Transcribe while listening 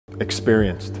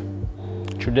Experienced.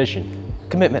 Tradition.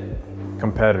 Commitment.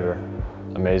 Competitor.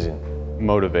 Amazing.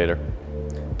 Motivator.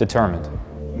 Determined.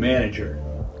 Manager.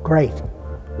 Great.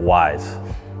 Wise.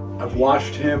 I've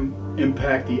watched him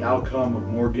impact the outcome of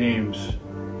more games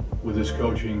with his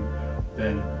coaching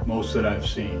than most that I've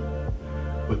seen.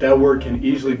 But that word can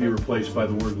easily be replaced by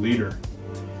the word leader.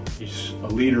 He's a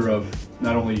leader of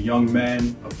not only young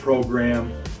men, a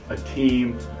program, a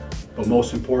team, but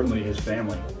most importantly, his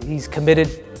family. He's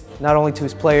committed not only to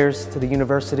his players, to the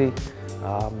university,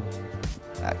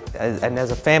 and as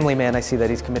a family man, I see that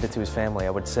he's committed to his family. I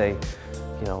would say,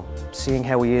 you know, seeing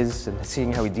how he is and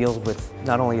seeing how he deals with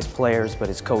not only his players, but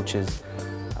his coaches,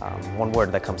 one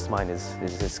word that comes to mind is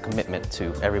his commitment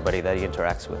to everybody that he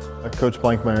interacts with. Coach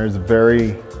Blankmeyer is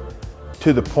very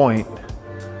to the point.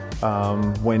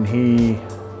 When he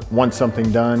wants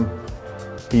something done,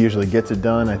 he usually gets it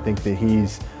done. I think that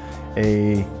he's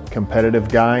a competitive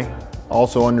guy,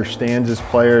 also understands his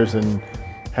players and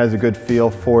has a good feel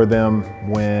for them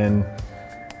when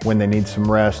they need some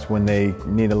rest, when they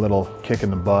need a little kick in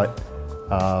the butt,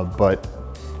 but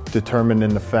determined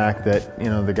in the fact that, you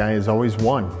know, the guy has always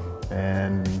won.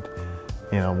 And,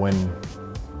 you know,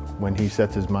 when he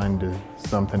sets his mind to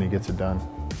something, he gets it done.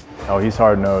 Oh, he's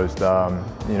hard-nosed.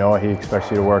 You know, he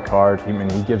expects you to work hard.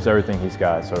 He gives everything he's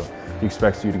got, so he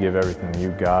expects you to give everything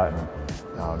you've got. And,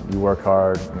 you work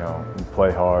hard, you know, you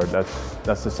play hard.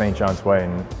 That's the St. John's way.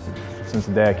 And since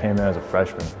the day I came in as a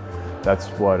freshman, that's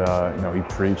what you know, he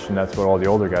preached, and that's what all the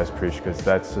older guys preach, because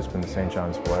that's just been the St.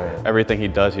 John's way. Everything he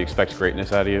does, he expects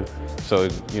greatness out of you. So,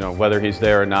 you know, whether he's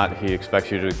there or not, he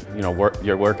expects you to, you know,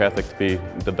 your work ethic to be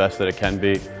the best that it can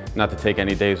be, not to take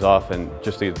any days off, and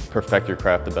just to perfect your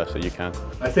craft the best that you can.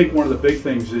 I think one of the big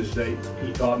things is that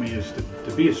he taught me is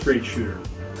to be a straight shooter.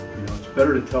 You know, it's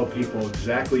better to tell people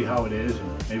exactly how it is,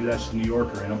 and maybe that's the New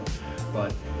Yorker in him,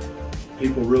 but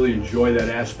people really enjoy that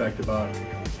aspect about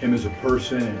him as a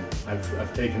person, and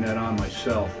I've taken that on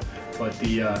myself. But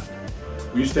we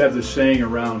used to have this saying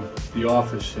around the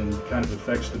office, and kind of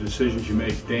affects the decisions you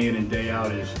make day in and day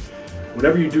out, is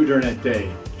whatever you do during that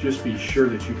day, just be sure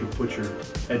that you can put your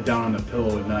head down on the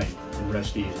pillow at night and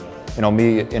rest easy. You know,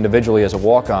 me individually as a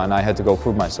walk-on, I had to go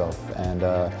prove myself. And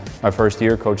my first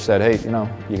year, coach said, hey, you know,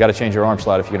 you got to change your arm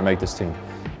slot if you're going to make this team.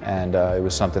 And it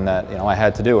was something that, you know, I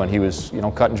had to do, and he was, you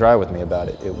know, cut and dry with me about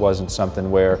it. It wasn't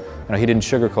something where, you know, he didn't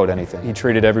sugarcoat anything. He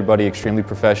treated everybody extremely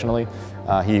professionally.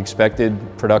 He expected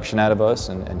production out of us,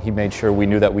 and he made sure we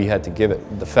knew that we had to give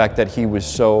it. The fact that he was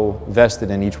so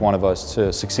vested in each one of us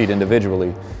to succeed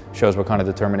individually shows what kind of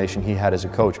determination he had as a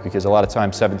coach, because a lot of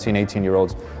times 17,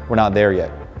 18-year-olds were not there yet,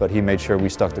 but he made sure we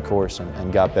stuck the course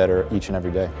and got better each and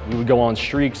every day. We would go on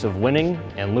streaks of winning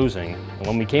and losing. And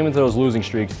when we came into those losing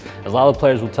streaks, as a lot of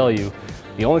players will tell you,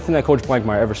 the only thing that Coach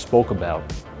Blankmeyer ever spoke about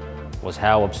was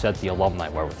how upset the alumni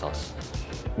were with us.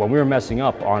 When we were messing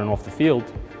up on and off the field,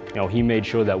 you know, he made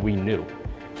sure that we knew.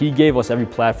 He gave us every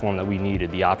platform that we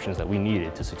needed, the options that we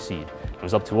needed to succeed. It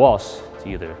was up to us to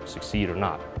either succeed or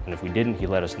not. And if we didn't, he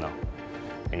let us know.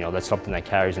 And, you know, that's something that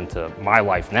carries into my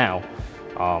life now.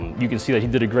 You can see that he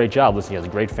did a great job. Listen, he has a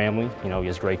great family, you know, he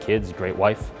has great kids, a great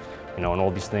wife, you know, and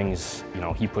all these things, you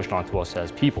know, he pushed onto us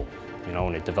as people, you know,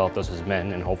 and it developed us as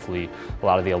men, and hopefully a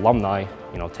lot of the alumni,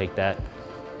 you know, take that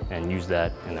and use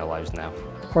that in their lives now.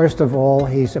 First of all,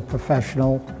 he's a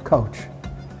professional coach,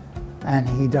 and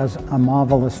he does a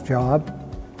marvelous job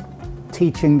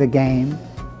teaching the game,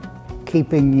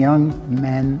 keeping young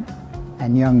men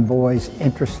and young boys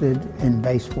interested in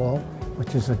baseball,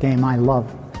 which is a game I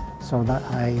love. So that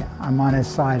I'm on his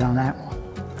side on that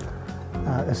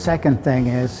one. The second thing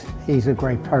is he's a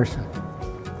great person.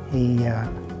 He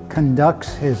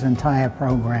conducts his entire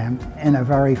program in a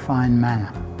very fine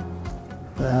manner.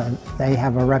 They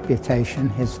have a reputation,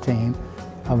 his team,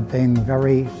 of being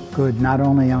very good not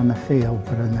only on the field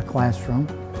but in the classroom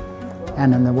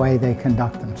and in the way they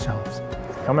conduct themselves.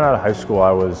 Coming out of high school,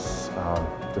 I was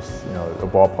just, you know, a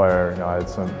ball player. You know,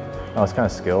 I was kind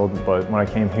of skilled, but when I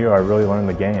came here, I really learned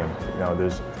the game. You know,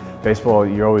 there's baseball,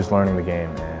 you're always learning the game,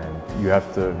 and you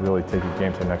have to really take your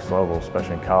game to the next level,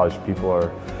 especially in college. People are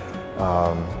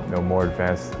you know, more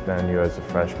advanced than you as a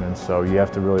freshman, so you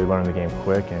have to really learn the game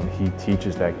quick, and he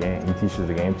teaches that game. He teaches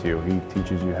the game to you. He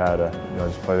teaches you how to, you know,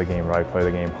 just play the game right, play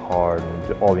the game hard,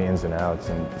 and all the ins and outs,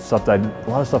 and stuff that a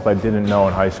lot of stuff I didn't know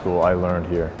in high school, I learned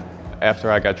here.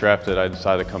 After I got drafted, I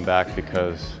decided to come back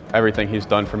because everything he's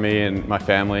done for me and my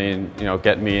family, and, you know,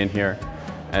 getting me in here,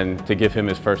 and to give him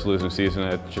his first losing season,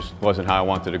 it just wasn't how I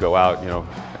wanted to go out, you know,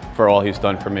 for all he's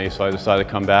done for me. So I decided to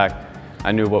come back.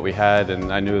 I knew what we had,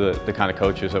 and I knew the kind of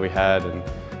coaches that we had, and,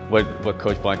 what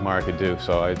Coach Blankmeyer could do.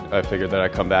 So I figured that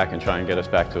I'd come back and try and get us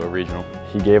back to a regional.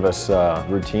 He gave us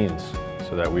routines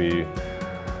so that we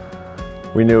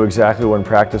knew exactly when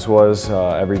practice was.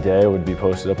 Every day it would be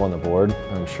posted up on the board.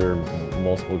 I'm sure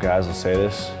multiple guys will say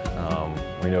this.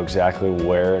 We knew exactly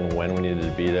where and when we needed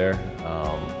to be there,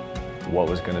 what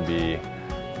was going to be,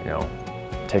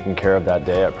 taken care of that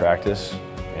day at practice.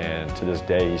 And to this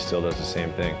day, he still does the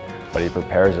same thing. But he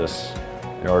prepares us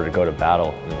in order to go to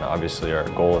battle. And obviously our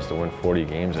goal is to win 40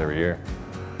 games every year.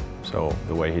 So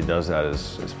the way he does that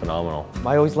is phenomenal.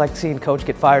 I always liked seeing Coach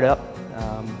get fired up.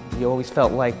 You always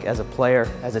felt like, as a player,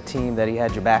 as a team, that he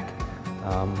had your back.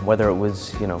 Whether it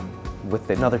was, with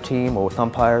another team or with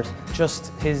umpires.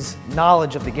 Just his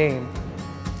knowledge of the game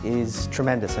is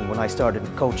tremendous. And when I started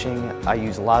coaching, I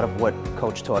used a lot of what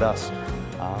Coach taught us.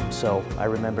 So I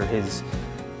remember his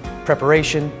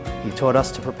preparation. He taught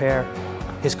us to prepare,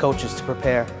 his coaches to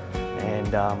prepare. And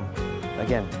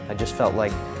again, I just felt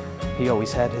like he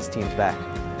always had his team's back.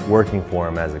 Working for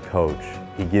him as a coach,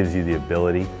 he gives you the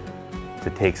ability to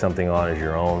take something on as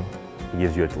your own. He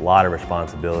gives you a lot of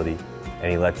responsibility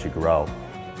and he lets you grow.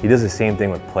 He does the same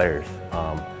thing with players.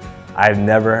 I've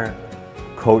never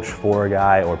coached for a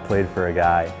guy or played for a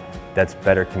guy that's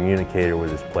better communicator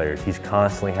with his players. He's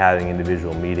constantly having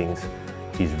individual meetings.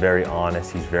 He's very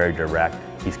honest, he's very direct.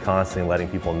 He's constantly letting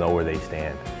people know where they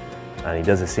stand. And he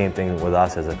does the same thing with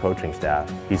us as a coaching staff.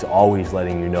 He's always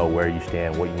letting you know where you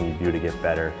stand, what you need to do to get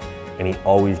better. And he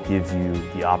always gives you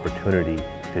the opportunity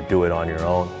to do it on your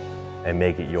own and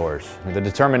make it yours. The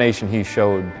determination he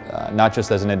showed, not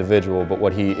just as an individual, but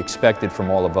what he expected from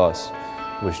all of us,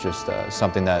 was just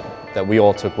something that we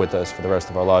all took with us for the rest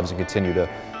of our lives and continue to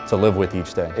live with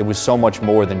each day. It was so much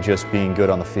more than just being good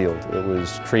on the field. It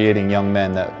was creating young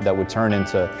men that would turn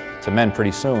into men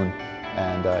pretty soon,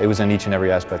 and it was in each and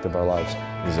every aspect of our lives.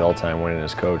 He's the all-time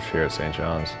winningest coach here at St.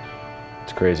 John's.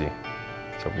 It's crazy.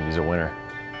 So he's a winner.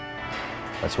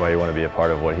 That's why you want to be a part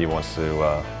of what he wants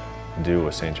to do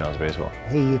with St. John's baseball.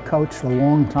 He coached a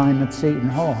long time at Seton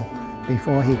Hall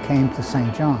before he came to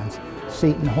St. John's.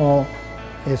 Seton Hall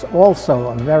is also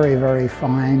a very, very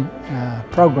fine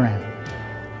program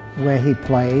where he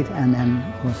played and then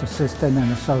was assistant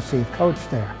and associate coach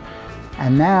there.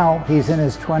 And now he's in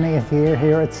his 20th year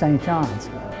here at St. John's.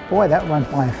 Boy, that went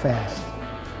by fast.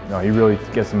 He really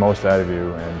gets the most out of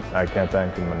you, and I can't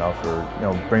thank him enough for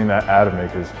bringing that out of me,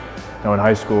 because in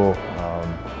high school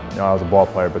I was a ball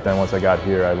player, but then once I got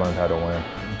here I learned how to win.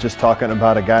 Just talking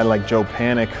about a guy like Joe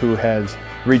Panik, who has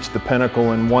reached the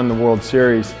pinnacle and won the World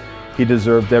Series, he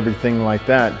deserved everything like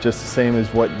that, just the same as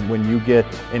when you get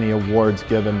any awards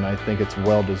given. I think it's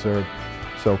well deserved.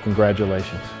 So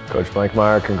congratulations. Coach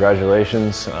Blankmeyer,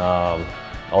 congratulations.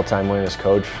 All-time winningest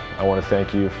coach. I want to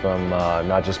thank you from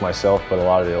not just myself, but a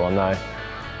lot of the alumni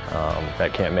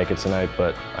that can't make it tonight,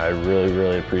 but I really,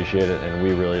 really appreciate it, and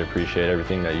we really appreciate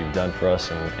everything that you've done for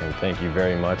us, and thank you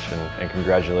very much, and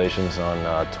congratulations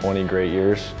on 20 great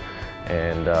years,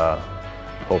 and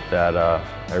hope that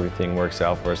everything works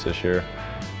out for us this year,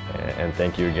 and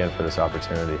thank you again for this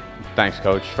opportunity. Thanks,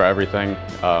 Coach, for everything.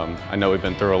 I know we've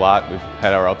been through a lot. We've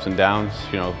had our ups and downs,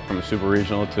 from a super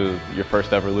regional to your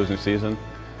first ever losing season.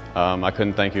 I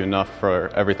couldn't thank you enough for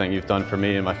everything you've done for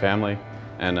me and my family,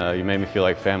 and you made me feel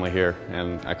like family here,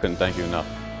 and I couldn't thank you enough.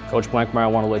 Coach Blankmeyer, I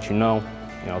want to let you know,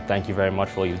 thank you very much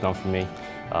for what you've done for me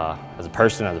as a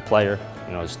person, as a player,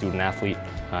 as a student athlete,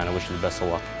 and I wish you the best of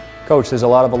luck. Coach, there's a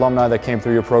lot of alumni that came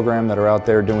through your program that are out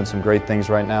there doing some great things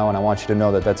right now, and I want you to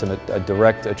know that that's a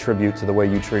direct attribute to the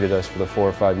way you treated us for the 4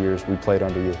 or 5 years we played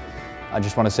under you. I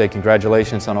just want to say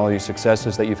congratulations on all your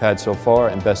successes that you've had so far,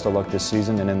 and best of luck this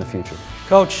season and in the future.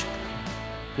 Coach,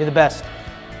 you're the best.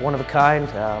 One of a kind.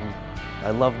 I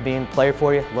love being a player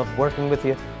for you, love working with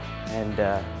you, and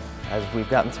as we've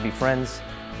gotten to be friends,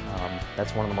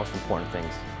 that's one of the most important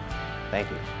things. Thank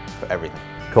you for everything.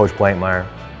 Coach Blankmeyer,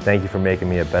 thank you for making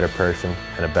me a better person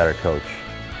and a better coach.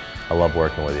 I love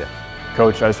working with you.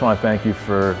 Coach, I just want to thank you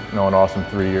for an awesome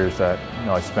 3 years that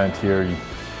I spent here.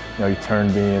 You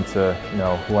turned me into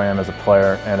who I am as a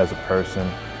player and as a person,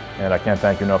 and I can't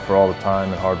thank you enough for all the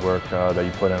time and hard work that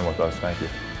you put in with us. Thank you.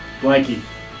 Blanky,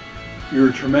 you're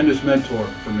a tremendous mentor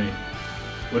for me,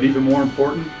 but even more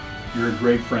important, you're a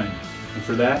great friend, and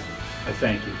for that, I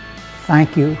thank you.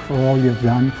 Thank you for all you've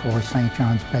done for St.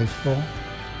 John's baseball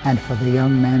and for the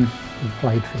young men who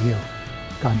played for you.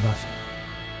 God bless you.